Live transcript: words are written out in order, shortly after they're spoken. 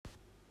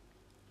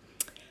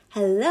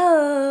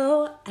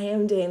Hello! I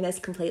am doing this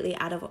completely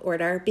out of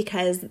order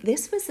because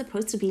this was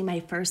supposed to be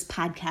my first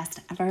podcast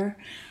ever.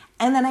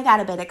 And then I got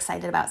a bit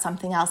excited about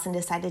something else and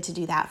decided to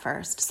do that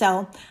first.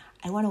 So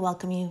I want to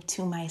welcome you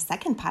to my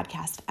second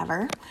podcast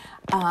ever,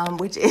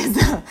 which is,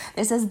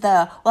 this is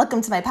the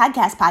Welcome to My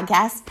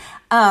Podcast.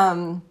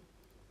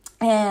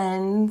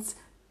 And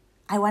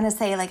I want to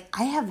say,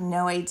 I have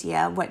no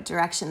idea what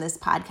direction this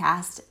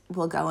podcast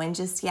will go in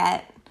just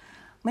yet.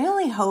 My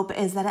only hope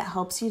is that it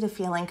helps you to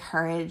feel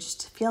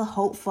encouraged, feel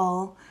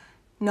hopeful,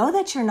 know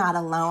that you're not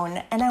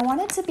alone. And I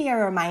want it to be a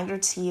reminder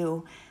to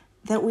you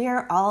that we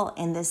are all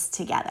in this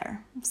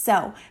together.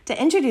 So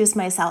to introduce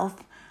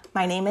myself,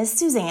 my name is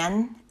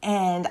Suzanne,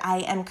 and I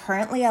am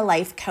currently a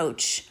life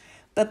coach.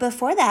 But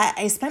before that,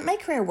 I spent my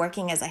career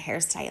working as a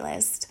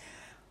hairstylist.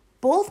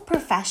 Both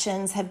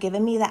professions have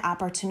given me the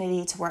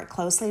opportunity to work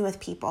closely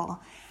with people,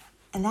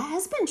 and that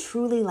has been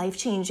truly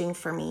life-changing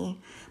for me.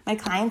 My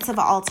clients have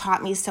all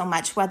taught me so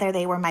much, whether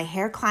they were my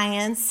hair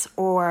clients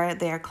or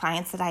they're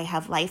clients that I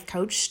have life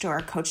coached or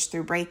coached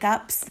through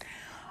breakups.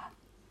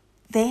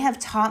 They have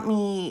taught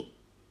me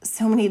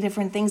so many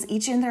different things,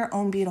 each in their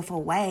own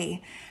beautiful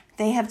way.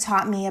 They have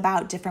taught me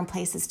about different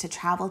places to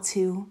travel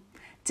to,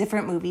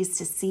 different movies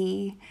to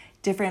see,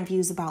 different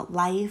views about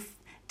life,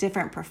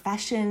 different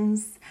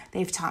professions.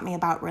 They've taught me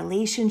about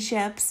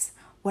relationships,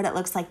 what it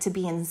looks like to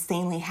be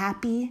insanely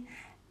happy,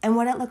 and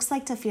what it looks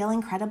like to feel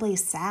incredibly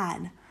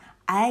sad.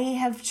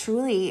 I've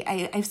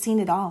seen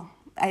it all.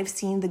 I've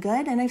seen the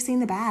good and I've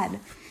seen the bad.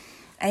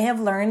 I have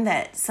learned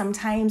that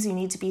sometimes you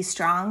need to be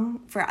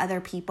strong for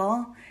other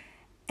people,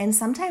 and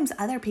sometimes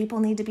other people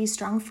need to be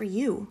strong for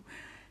you.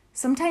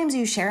 Sometimes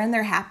you share in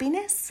their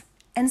happiness,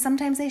 and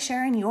sometimes they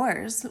share in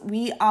yours.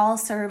 We all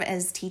serve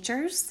as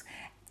teachers,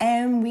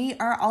 and we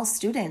are all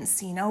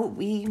students.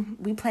 We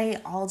play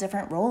all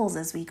different roles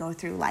as we go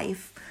through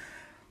life.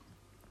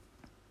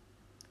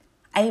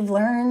 I've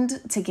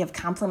learned to give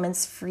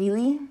compliments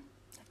freely,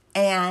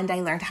 and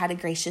I learned how to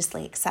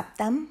graciously accept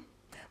them.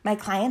 My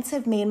clients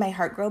have made my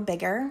heart grow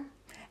bigger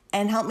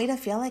and helped me to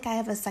feel like I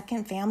have a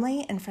second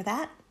family, and for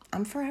that,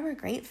 I'm forever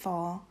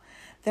grateful.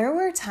 There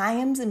were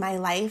times in my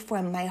life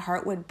when my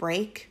heart would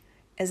break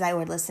as I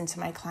would listen to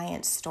my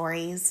clients'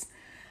 stories.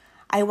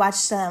 I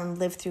watched them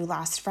live through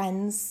lost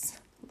friends,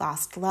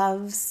 lost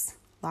loves,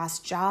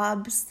 lost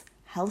jobs,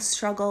 health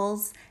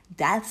struggles,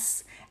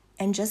 deaths,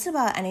 and just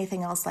about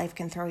anything else life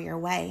can throw your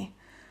way.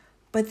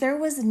 But there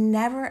was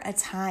never a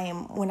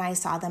time when I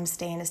saw them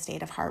stay in a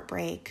state of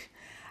heartbreak.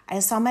 I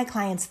saw my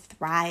clients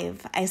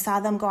thrive. I saw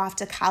them go off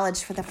to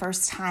college for the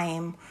first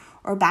time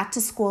or back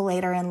to school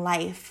later in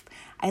life.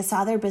 I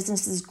saw their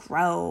businesses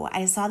grow.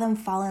 I saw them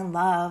fall in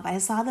love. I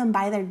saw them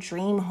buy their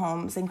dream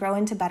homes and grow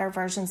into better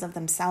versions of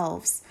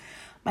themselves.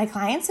 My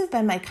clients have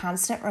been my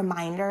constant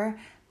reminder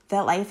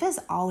that life is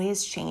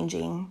always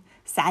changing.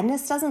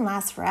 Sadness doesn't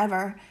last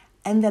forever,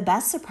 and the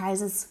best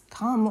surprises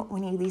come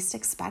when you least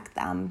expect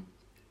them.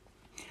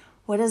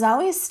 What has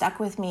always stuck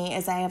with me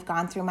as I have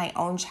gone through my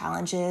own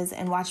challenges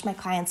and watched my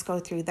clients go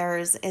through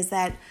theirs is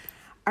that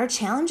our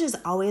challenges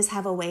always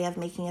have a way of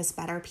making us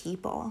better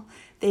people.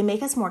 They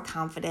make us more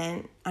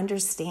confident,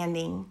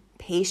 understanding,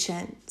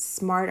 patient,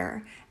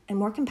 smarter, and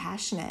more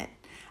compassionate.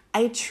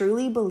 I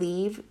truly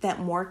believe that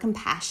more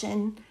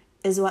compassion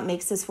is what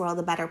makes this world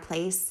a better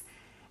place.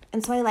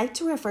 And so I like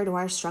to refer to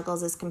our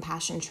struggles as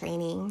compassion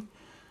training.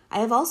 I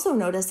have also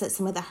noticed that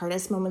some of the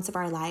hardest moments of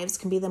our lives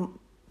can be the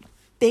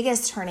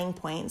biggest turning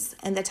points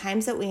and the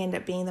times that we end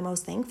up being the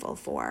most thankful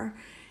for.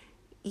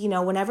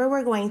 Whenever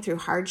we're going through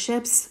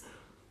hardships,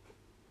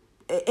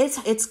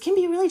 it can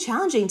be really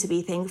challenging to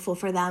be thankful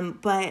for them,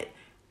 but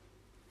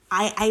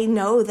I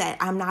know that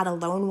I'm not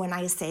alone when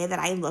I say that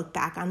I look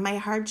back on my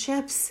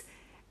hardships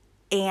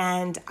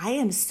and I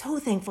am so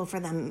thankful for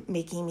them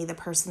making me the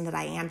person that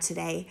I am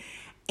today.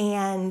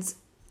 And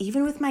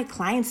even with my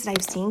clients that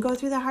I've seen go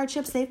through the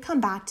hardships, they've come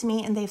back to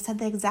me and they've said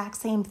the exact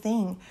same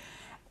thing.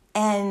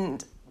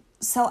 And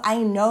so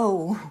I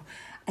know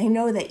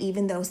that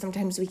even though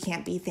sometimes we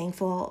can't be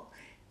thankful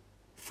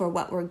for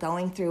what we're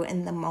going through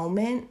in the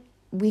moment,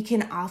 we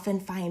can often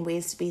find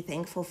ways to be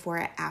thankful for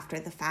it after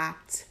the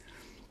fact.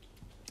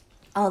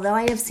 Although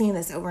I have seen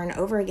this over and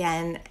over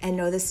again and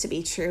know this to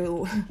be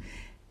true,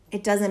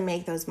 it doesn't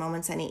make those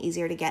moments any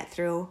easier to get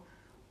through.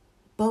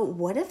 But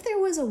what if there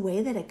was a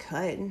way that it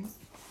could?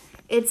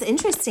 It's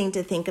interesting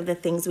to think of the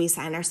things we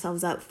sign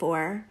ourselves up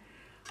for.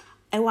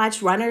 I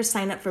watch runners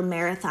sign up for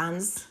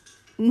marathons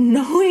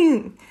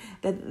knowing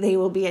that they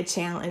will be a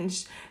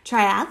challenge.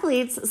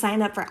 Triathletes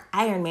sign up for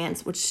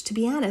Ironmans, which to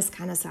be honest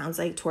kind of sounds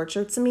like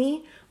torture to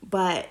me,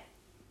 but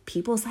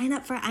people sign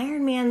up for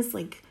Ironmans,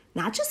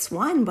 not just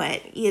one,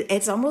 but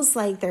it's almost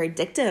like they're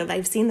addictive.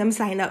 I've seen them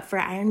sign up for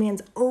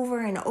Ironmans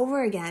over and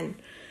over again.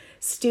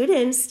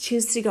 Students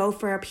choose to go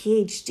for a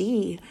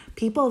PhD.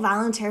 People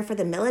volunteer for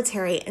the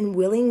military and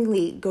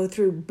willingly go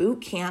through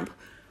boot camp,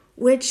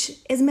 which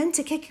is meant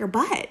to kick your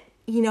butt,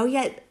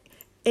 yet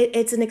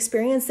it's an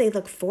experience they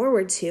look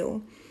forward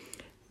to.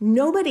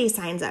 Nobody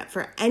signs up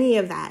for any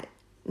of that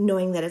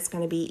knowing that it's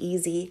going to be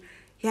easy.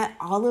 Yet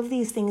all of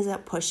these things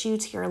that push you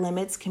to your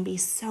limits can be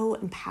so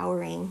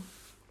empowering.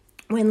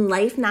 When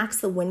life knocks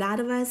the wind out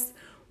of us,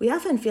 we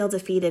often feel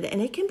defeated,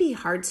 and it can be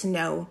hard to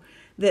know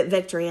that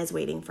victory is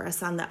waiting for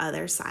us on the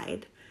other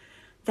side.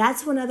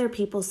 That's when other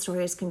people's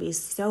stories can be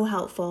so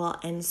helpful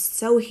and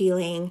so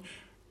healing.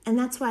 And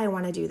that's why I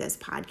want to do this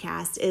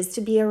podcast, is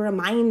to be a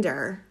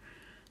reminder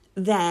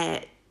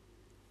that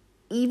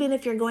even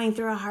if you're going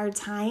through a hard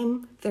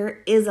time,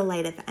 there is a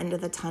light at the end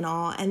of the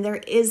tunnel, and there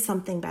is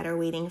something better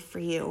waiting for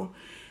you.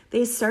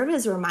 They serve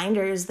as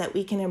reminders that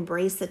we can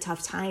embrace the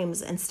tough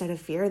times instead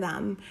of fear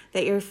them,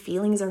 that your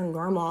feelings are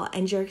normal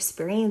and your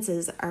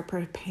experiences are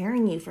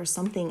preparing you for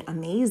something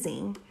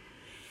amazing.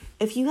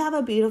 If you have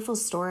a beautiful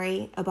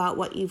story about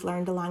what you've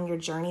learned along your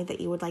journey that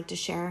you would like to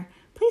share,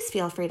 please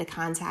feel free to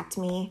contact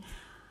me.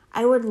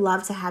 I would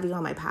love to have you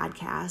on my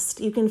podcast.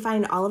 You can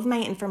find all of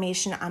my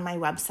information on my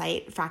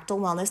website,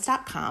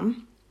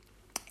 fractalwellness.com.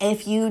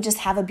 If you just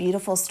have a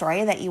beautiful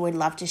story that you would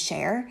love to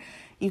share,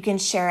 you can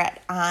share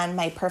it on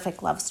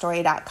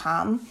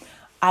myperfectlovestory.com.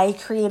 I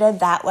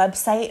created that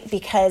website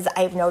because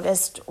I've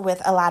noticed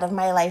with a lot of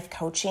my life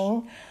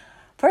coaching,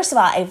 first of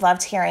all, I've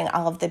loved hearing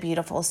all of the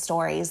beautiful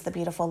stories, the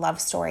beautiful love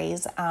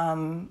stories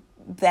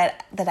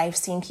that I've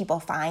seen people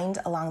find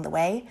along the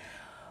way.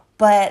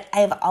 But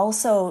I've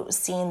also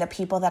seen the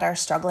people that are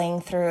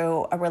struggling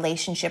through a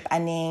relationship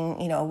ending,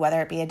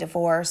 whether it be a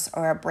divorce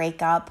or a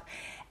breakup,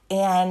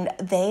 and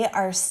they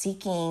are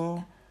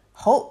seeking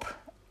hope.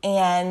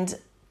 And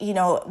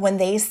when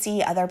they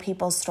see other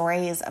people's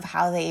stories of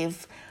how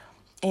they've,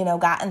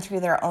 gotten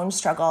through their own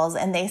struggles,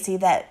 and they see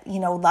that,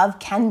 love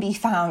can be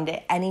found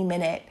at any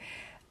minute,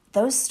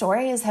 those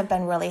stories have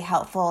been really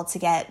helpful to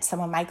get some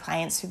of my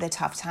clients through the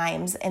tough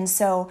times. And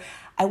so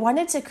I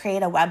wanted to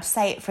create a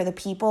website for the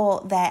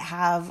people that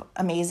have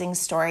amazing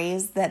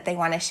stories that they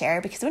want to share,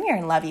 because when you're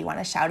in love, you want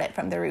to shout it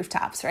from the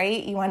rooftops,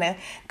 right? You want to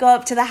go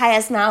up to the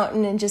highest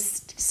mountain and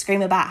just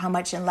scream about how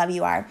much in love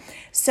you are.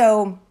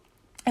 So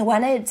I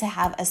wanted to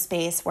have a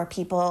space where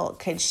people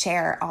could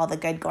share all the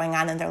good going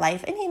on in their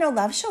life. And,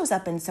 love shows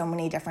up in so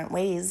many different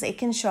ways. It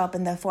can show up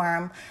in the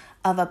form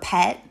of a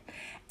pet,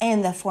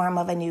 in the form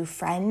of a new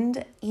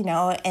friend,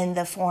 in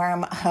the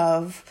form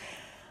of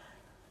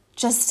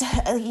just,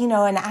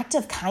 an act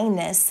of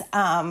kindness.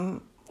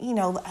 Love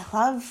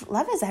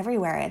is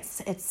everywhere.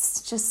 It's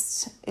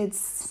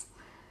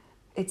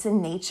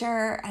in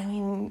nature. I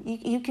mean,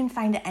 you can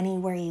find it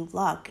anywhere you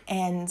look.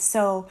 And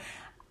so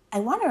I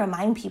want to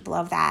remind people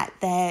of that,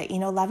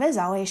 love is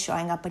always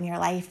showing up in your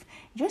life.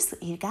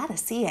 You got to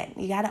see it.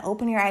 You got to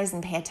open your eyes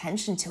and pay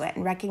attention to it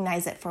and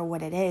recognize it for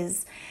what it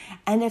is.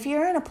 And if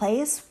you're in a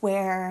place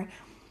where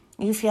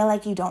you feel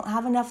like you don't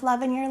have enough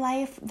love in your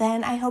life,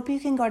 then I hope you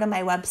can go to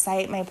my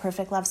website,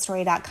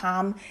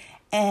 myperfectlovestory.com,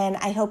 and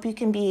I hope you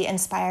can be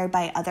inspired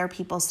by other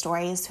people's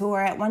stories who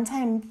are at one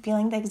time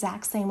feeling the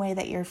exact same way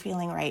that you're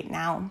feeling right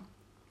now.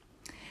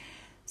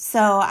 So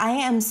I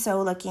am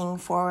so looking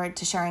forward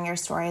to sharing your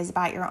stories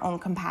about your own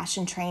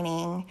compassion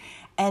training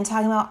and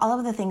talking about all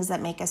of the things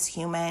that make us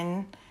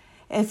human.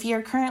 If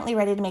you're currently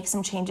ready to make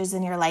some changes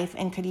in your life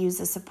and could use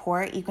the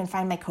support, you can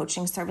find my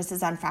coaching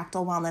services on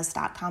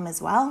fractalwellness.com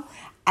as well.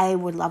 I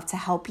would love to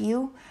help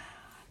you.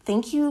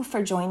 Thank you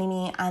for joining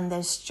me on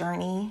this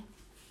journey.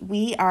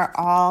 We are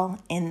all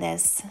in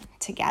this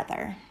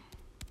together.